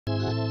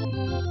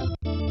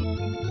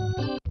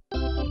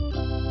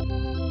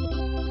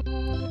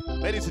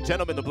Ladies and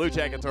gentlemen, the Blue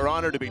Jackets are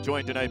honored to be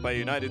joined tonight by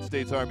United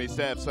States Army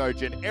Staff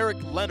Sergeant Eric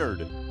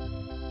Leonard.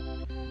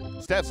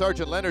 Staff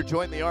Sergeant Leonard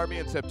joined the Army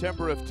in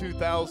September of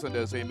 2000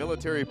 as a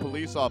military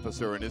police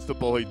officer and is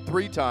deployed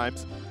 3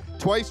 times,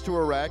 twice to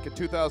Iraq in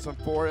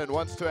 2004 and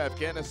once to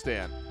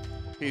Afghanistan.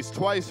 He's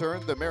twice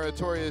earned the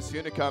Meritorious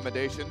Unit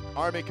Commendation,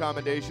 Army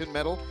Commendation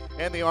Medal,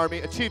 and the Army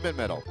Achievement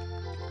Medal.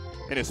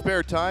 In his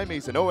spare time,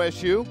 he's an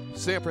OSU,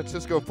 San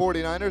Francisco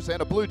 49ers,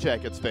 and a Blue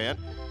Jackets fan.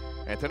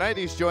 And tonight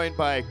he's joined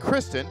by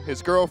Kristin,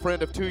 his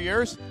girlfriend of 2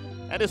 years,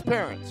 and his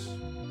parents.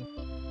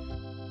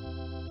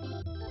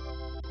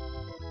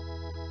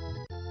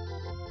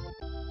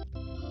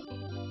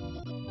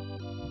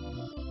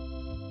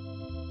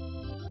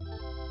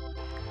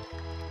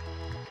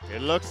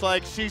 It looks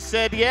like she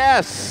said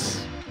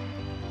yes.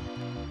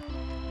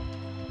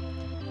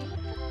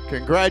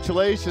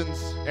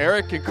 Congratulations,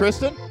 Eric and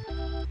Kristin.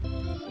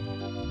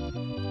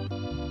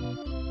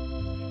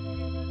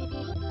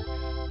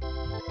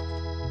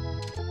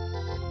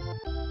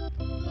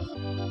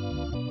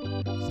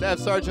 Staff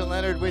Sergeant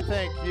Leonard, we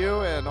thank you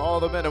and all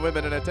the men and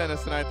women in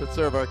attendance tonight that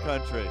serve our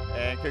country.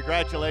 And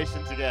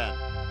congratulations again.